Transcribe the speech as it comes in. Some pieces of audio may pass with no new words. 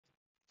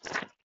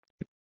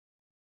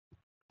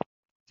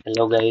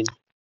Hello guys,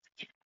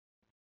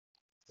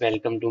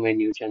 welcome to my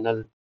new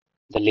channel.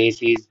 The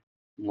Lace is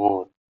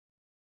More.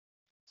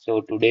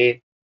 So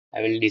today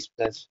I will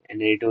discuss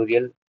an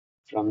editorial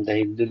from the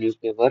Hindu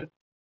newspaper.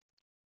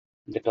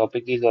 The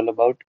topic is all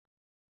about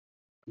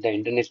the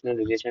international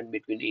relation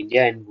between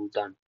India and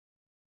Bhutan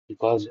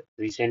because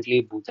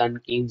recently Bhutan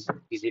kings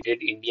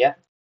visited India.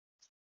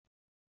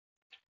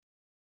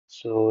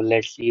 So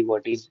let's see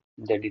what is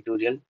the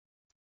editorial.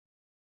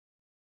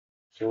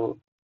 So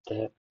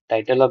the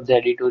title of the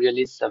editorial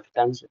is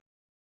Subtext.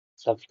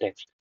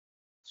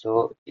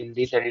 So in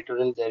this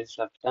editorial there is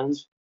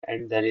substance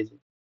and there is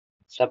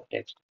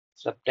subtext.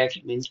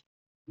 Subtext means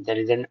there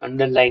is an of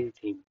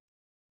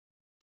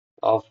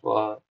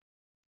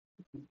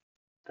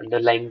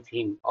underlying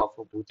theme of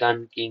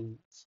Bhutan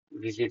kings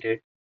visited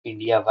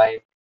India.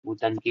 Why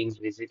Bhutan kings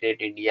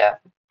visited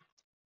India?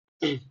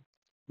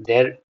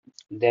 There,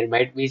 there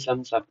might be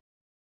some sub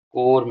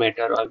core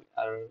matter or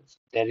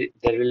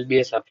there will be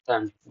a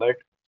substance, but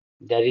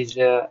there is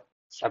a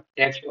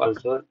subtext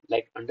also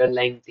like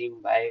underlying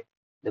theme why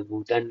the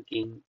Bhutan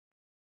king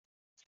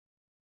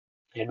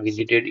had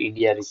visited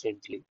India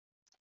recently.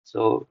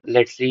 So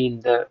let's see in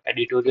the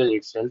editorial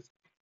itself.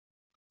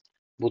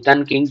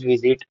 Bhutan king's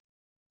visit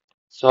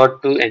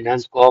sought to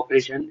enhance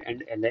cooperation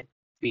and ally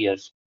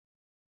peers.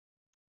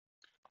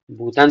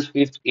 Bhutan's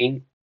fifth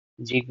king,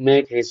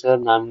 Jigme Khesar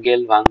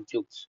Namgyel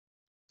Wangchuk,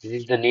 this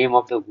is the name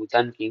of the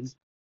Bhutan king's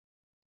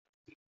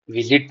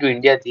visit to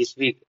India this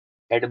week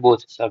had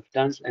both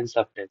substance and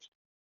subtext.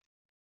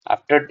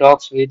 After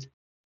talks with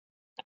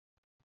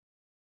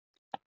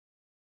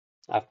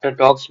after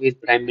talks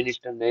with Prime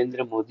Minister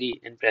Narendra Modi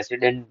and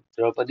President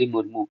Draupadi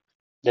Murmu,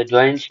 the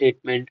joint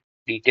statement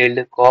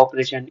detailed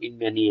cooperation in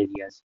many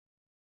areas.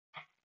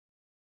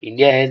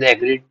 India has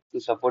agreed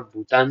to support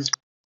Bhutan's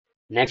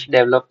next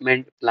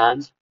development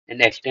plans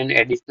and extend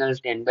additional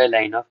standby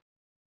line of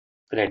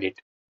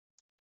credit.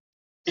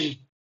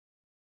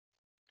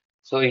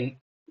 So in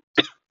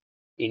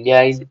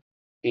India is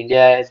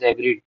India has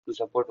agreed to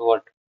support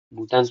what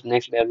Bhutan's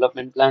next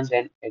development plans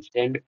and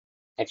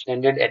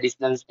extended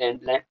additional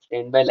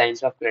standby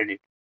lines of credit.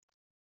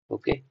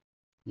 Okay.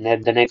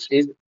 The next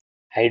is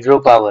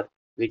hydropower,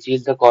 which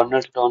is the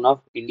cornerstone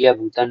of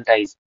India-Bhutan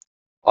ties,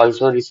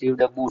 also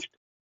received a boost,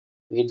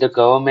 with the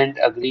government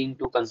agreeing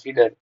to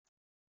consider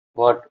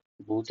what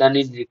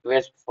Bhutanese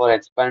request for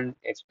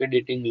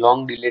expediting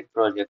long-delayed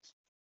projects.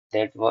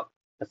 The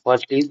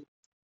first is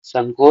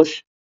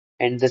Sankosh,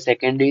 and the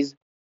second is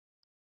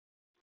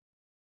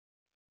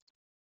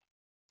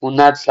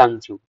Punat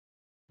Sangchu.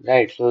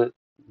 Right, so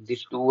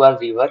these two are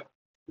river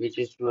which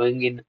is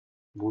flowing in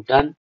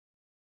Bhutan.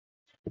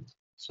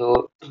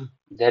 So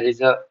there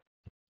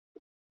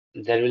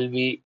will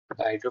be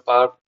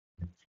hydropower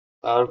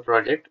power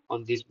project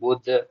on this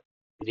both the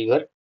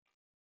river.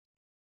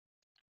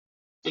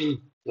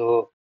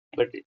 So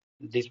but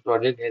this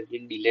project has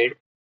been delayed.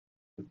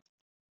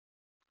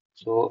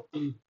 So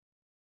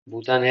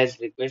Bhutan has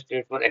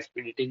requested for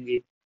expediting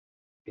it.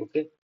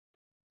 Okay.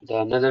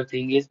 The another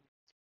thing is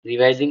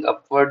revising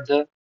upward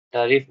the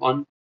tariff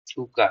on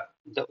Chuka,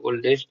 the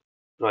oldest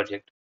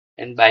project,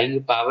 and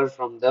buying power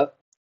from the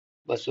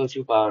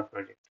Basochu power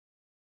project.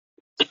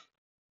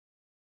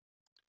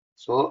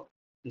 So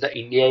the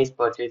India is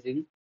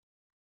purchasing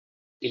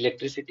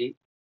electricity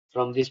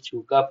from this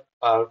Chuka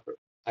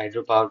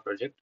hydropower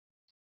project.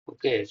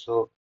 Okay,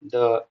 so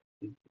the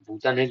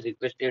Bhutan has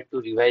requested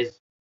to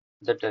revise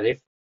the tariff.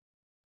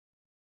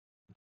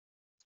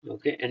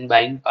 Okay, and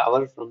buying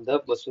power from the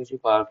Basochu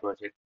power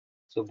project.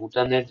 So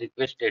Bhutan has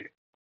requested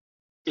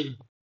to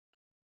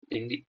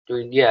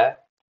India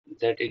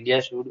that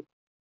India should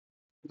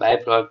buy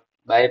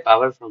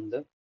power from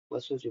the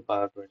Basochu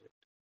power project.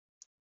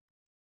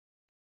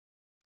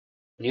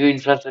 New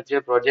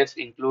infrastructure projects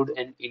include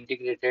an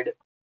integrated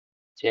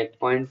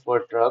checkpoint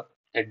for truck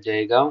at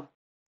Jaigaon,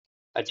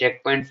 a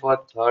checkpoint for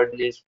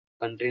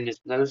country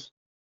nationals,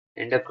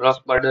 and a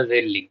cross-border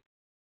rail link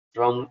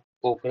from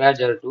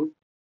Kokrajhar to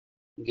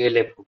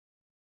Galepu.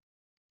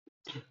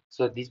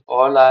 So these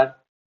all are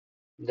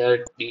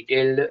the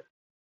detailed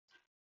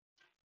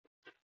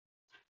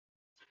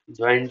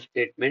joint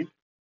statement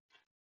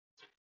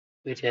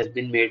which has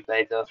been made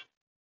by the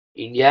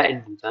India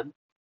and Bhutan.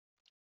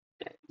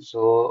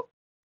 So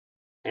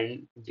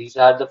and these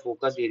are the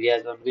focus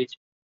areas on which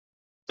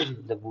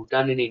the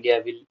Bhutan and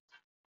India will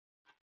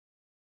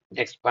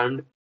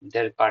expand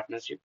their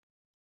partnership.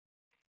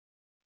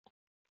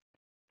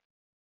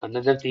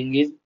 Another thing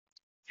is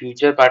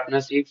future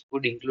partnerships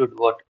could include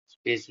what?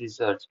 Space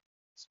research,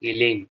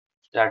 skilling,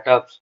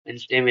 startups, and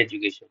STEM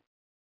education,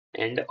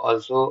 and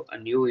also a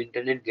new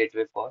internet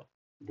gateway for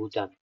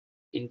Bhutan,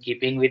 in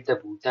keeping with the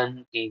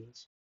Bhutan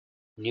King's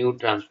new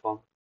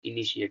transform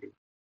initiative.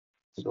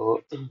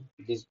 So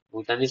this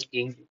Bhutanese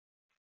King's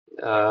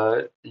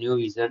new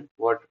vision,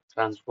 what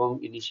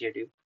transform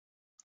initiative.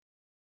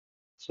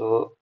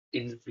 So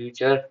in the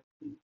future,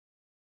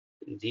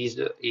 these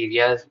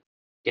areas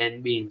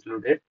can be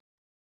included,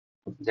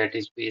 that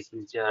is space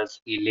research,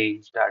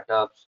 skilling,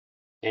 startups,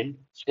 and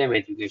STEM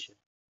education.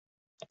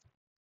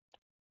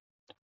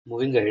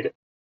 Moving ahead,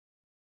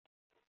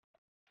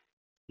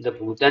 the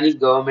Bhutanese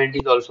government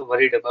is also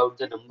worried about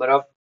the number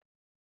of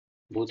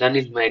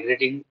Bhutanese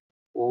migrating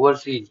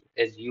overseas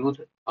as youth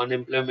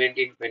unemployment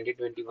in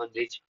 2021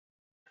 reached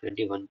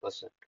 21%.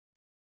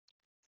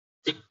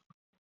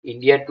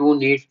 India too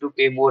needs to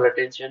pay more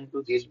attention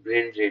to this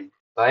brain drain.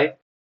 Why?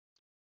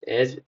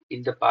 As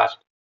in the past,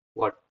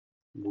 what?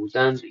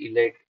 Bhutan's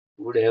elite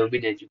would have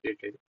been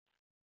educated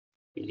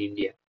in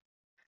India.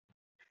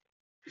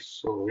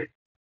 So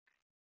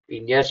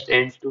India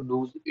stands to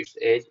lose its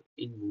edge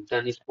in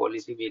Bhutanese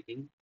policy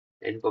making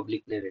and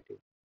public narrative.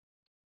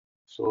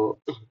 So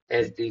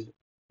as this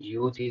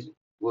youth is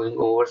going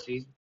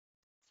overseas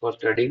for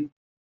studying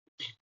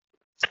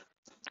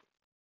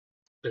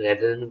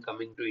rather than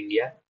coming to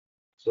India.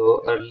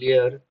 So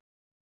earlier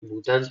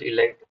Bhutan's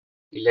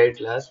elite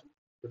class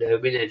would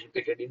have been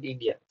educated in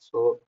India.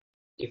 So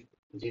if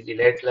this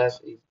elite class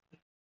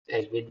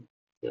has been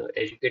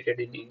educated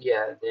in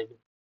India, then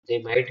they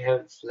might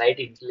have slight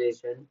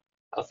inclination,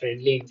 a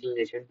friendly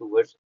inclination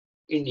towards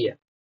India.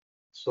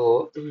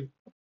 So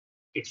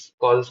it's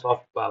called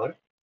soft power.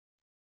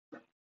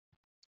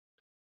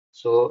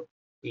 So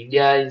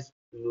India is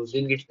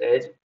losing its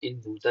edge in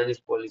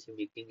Bhutanese policy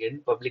making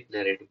and public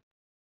narrative,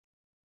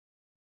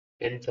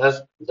 and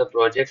thus the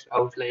projects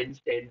outlined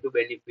stand to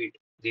benefit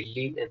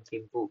Delhi and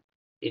Thimphu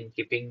in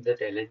keeping the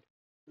talent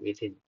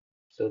within.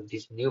 So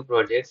these new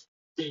projects,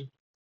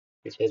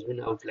 which has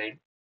been outlined,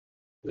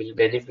 will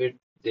benefit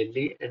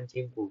Delhi and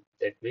Thimphu.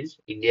 That means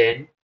India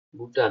and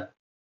Bhutan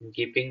in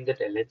keeping the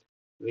talent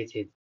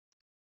within.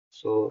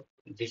 So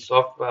the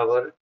soft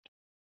power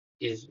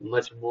is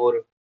much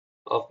more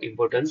of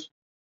importance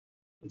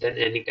than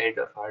any kind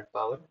of hard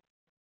power,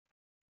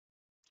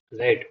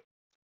 right?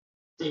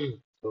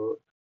 So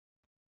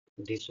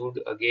this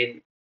would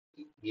again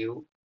give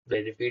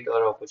benefit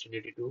or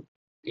opportunity to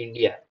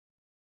India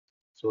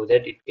so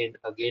that it can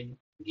again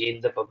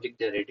gain the public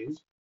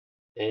narratives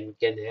and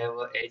can have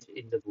an edge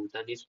in the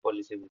Bhutanese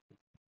policy making,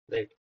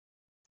 right?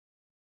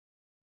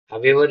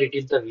 However, it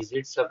is the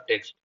visit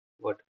subtext.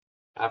 What?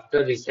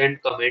 After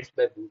recent comments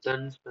by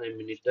Bhutan's Prime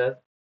Minister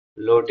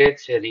Lote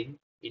Tshering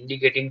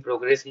indicating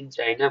progress in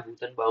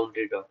China-Bhutan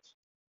boundary talks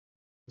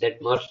that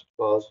must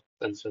cause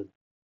concern.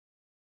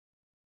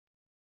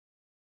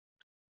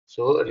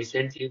 So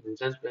recently,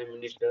 Bhutan's Prime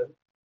Minister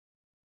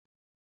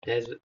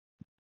has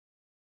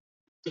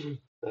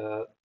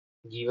uh,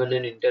 given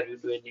an interview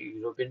to an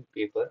European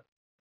paper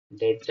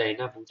that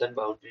China-Bhutan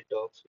boundary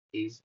talks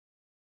is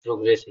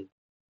progressing.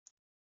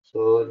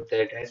 So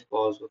that has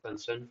caused a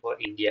concern for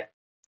India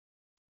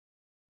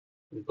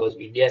because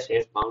India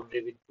shares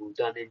boundary with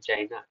Bhutan and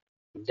China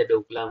in the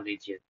Doklam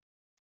region,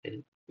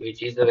 and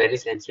which is a very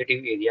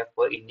sensitive area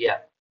for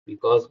India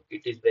because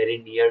it is very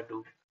near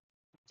to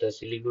the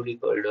Siliguri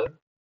corridor,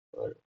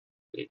 or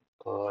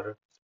or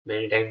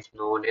many times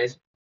known as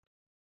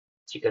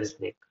chicken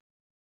snake,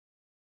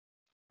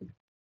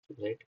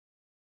 right?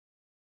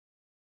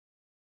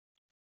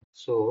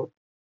 So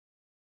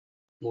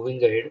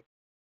moving ahead,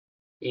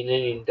 in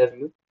an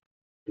interview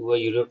to a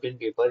European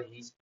paper,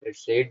 he had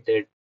said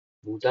that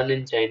Bhutan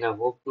and China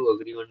hope to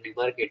agree on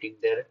demarcating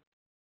their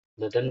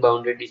northern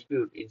boundary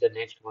dispute in the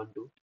next 1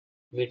 to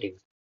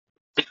meetings.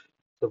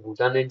 So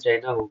Bhutan and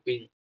China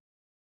hoping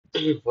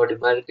for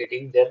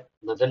demarcating their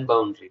northern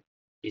boundary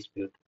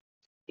dispute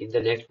in the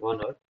next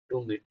 1 or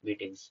 2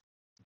 meetings.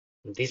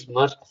 This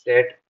must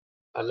set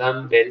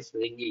alarm bells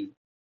ringing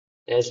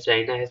as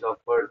China has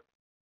offered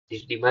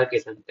this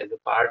demarcation as a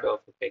part of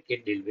a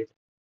packet deal with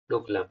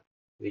Doklam,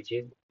 which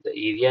is the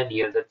area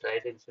near the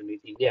tri-junction with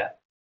India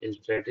and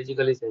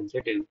strategically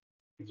sensitive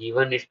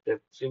given its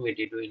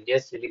proximity to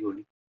India's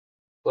Siliguri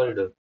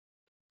corridor.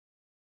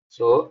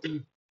 So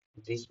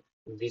this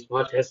this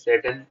must have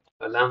set an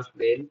alarm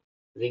bell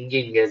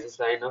ringing as a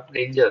sign of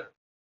danger,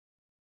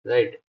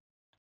 right?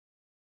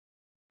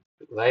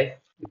 Why?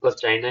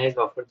 Because China has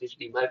offered this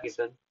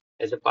demarcation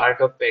as a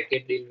part of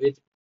packet deal with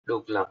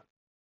Doklam.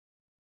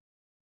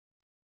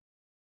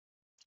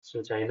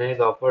 So China has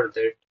offered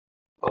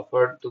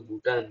to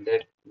Bhutan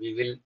that we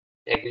will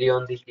agree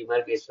on this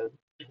demarcation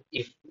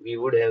if we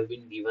would have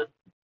been given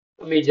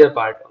a major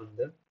part on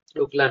the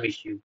Doklam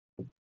issue,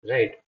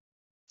 right?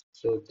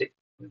 So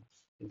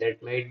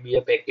that might be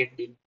a packet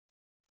deal.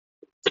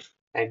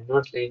 I'm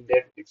not saying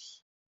that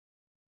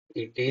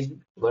it is,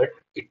 but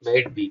it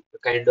might be a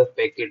kind of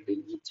packet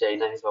deal which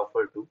China has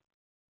offered to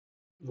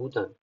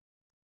Bhutan,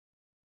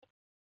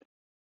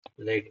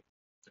 right?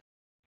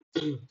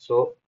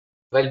 So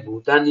while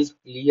Bhutan is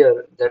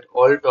clear that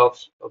all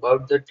talks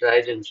about the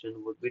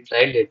tri-junction would be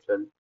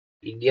trilateral,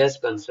 India's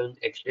concerns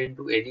extend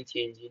to any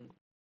change in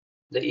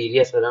the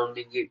area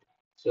surrounding it.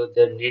 So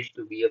there needs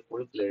to be a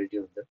full clarity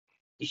on the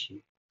issue.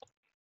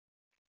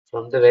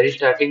 From the very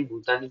starting,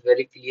 Bhutan is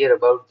very clear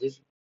about this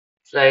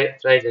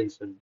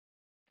tri-junction,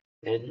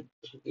 and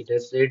it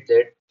has said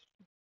that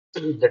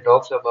the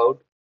talks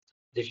about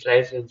this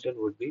tri-junction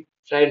would be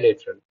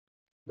trilateral.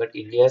 But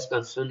India's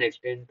concern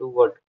extend to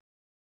what?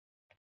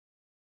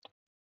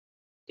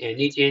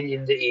 Any change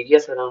in the area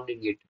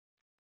surrounding it,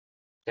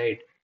 right?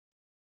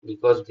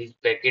 because this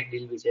packet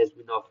deal which has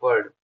been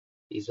offered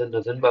is a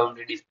northern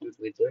boundary dispute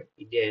with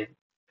India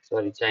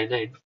and China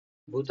and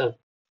Bhutan.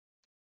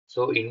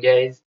 So India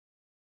is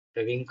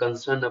having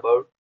concern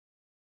about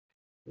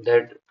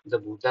that the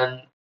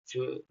Bhutan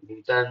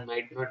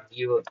might not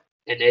give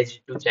an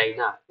edge to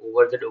China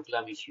over the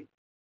Doklam issue,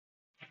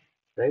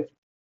 right?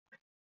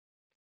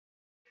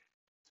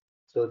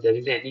 So there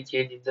is any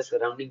change in the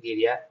surrounding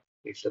area,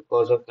 it's a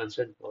cause of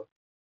concern for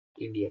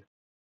India.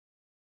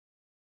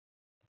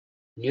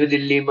 New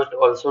Delhi must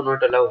also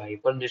not allow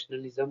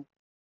hyper-nationalism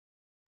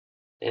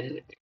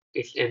and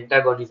its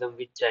antagonism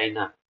with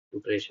China to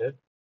pressure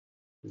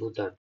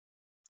Bhutan.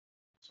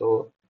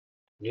 So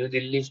New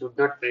Delhi should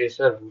not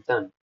pressure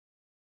Bhutan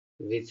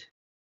with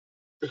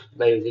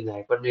by using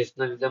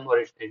hyper-nationalism or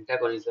its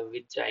antagonism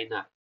with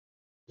China,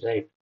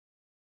 right?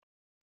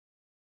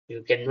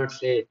 You cannot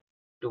say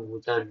to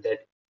Bhutan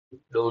that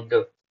don't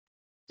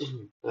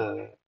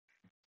uh,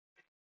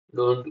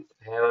 don't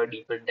have a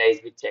deepen ties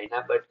with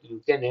China, but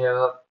you can have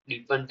a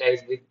deepen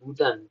ties with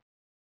Bhutan,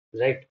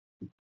 right?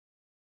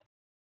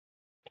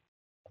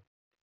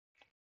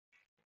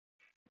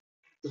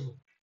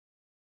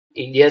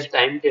 India's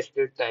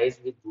time-tested ties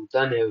with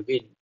Bhutan have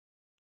been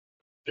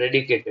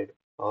predicated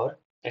or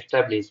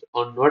established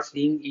on not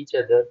seeing each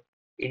other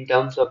in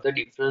terms of the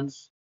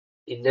difference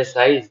in their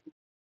size,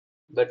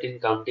 but in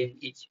counting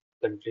each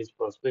country's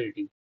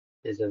prosperity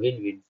as a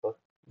win-win for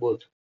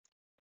both.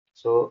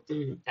 So,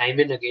 time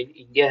and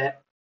again,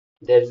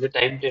 there is a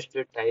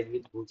time-tested ties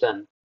with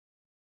Bhutan,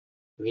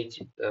 which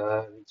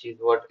is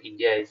what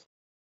India is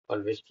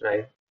always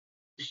tried.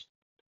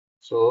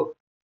 So,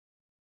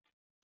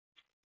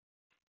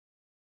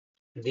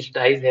 these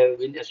ties have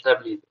been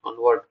established on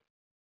what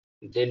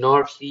they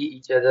not see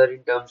each other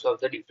in terms of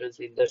the difference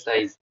in the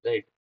size,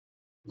 right?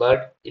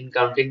 But in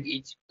counting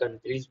each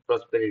country's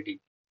prosperity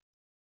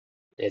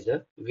as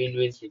a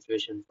win-win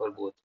situation for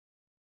both,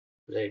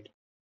 right?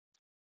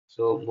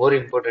 So, more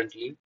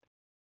importantly,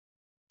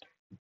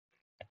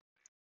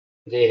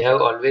 they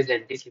have always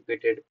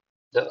anticipated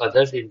the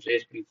other's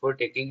interest before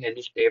taking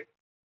any step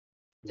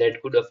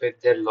that could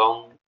affect their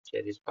long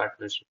cherished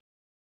partnership.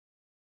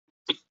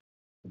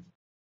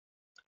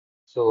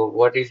 So,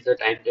 what is the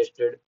time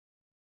tested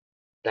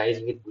ties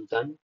with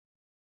Bhutan?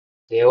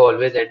 They have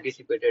always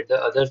anticipated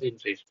the other's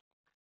interest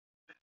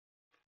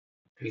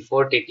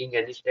before taking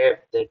any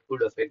step that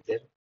could affect their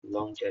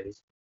long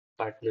cherished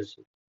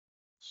partnership.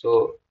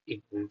 So, if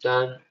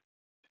Bhutan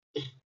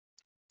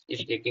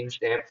is taking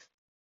steps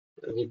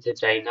with the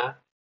China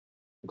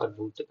or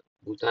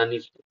Bhutan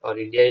is or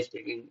India is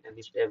taking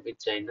any step with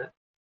China,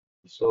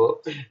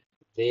 so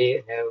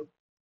they have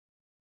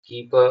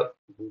keep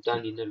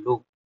Bhutan in a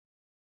loop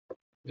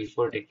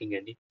before taking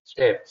any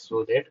steps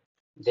so that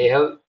they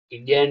have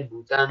India and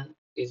Bhutan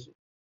is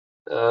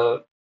uh,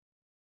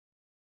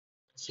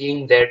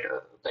 seeing that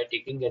by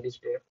taking any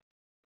step,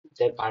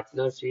 their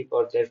partnership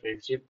or their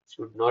friendship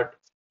should not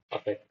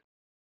affect,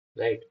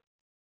 right?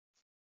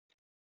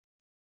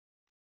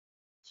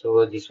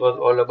 So this was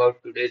all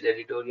about today's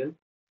editorial.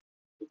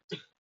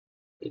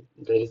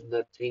 There is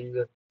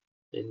nothing,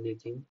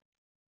 anything,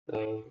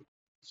 uh,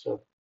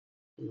 so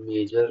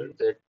major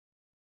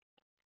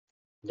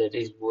that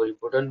is more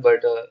important,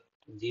 but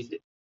these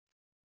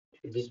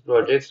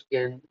projects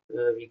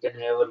we can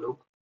have a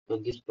look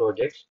on these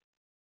projects.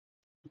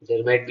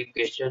 There might be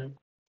question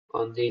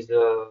on these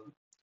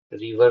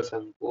river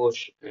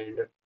Sankosh and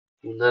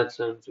Unad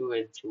Sanchu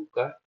and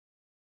Chuka,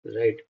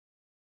 right?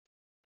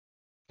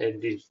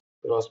 And this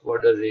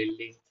cross-border rail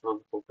link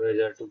from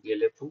Kokrajhar to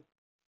Gelepu,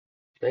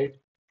 right?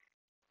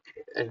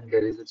 And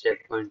there is a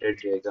checkpoint at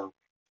Jaigaon.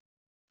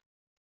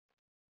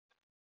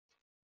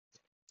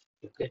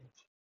 Okay,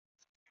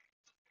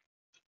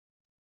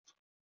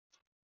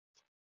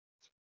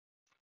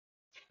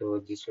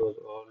 so this was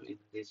all in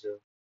this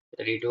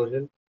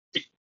editorial,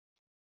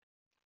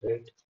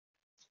 right?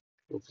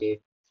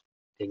 Okay,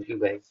 thank you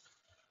guys.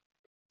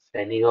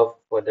 Signing off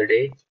for the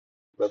day.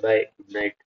 Bye bye. Good night.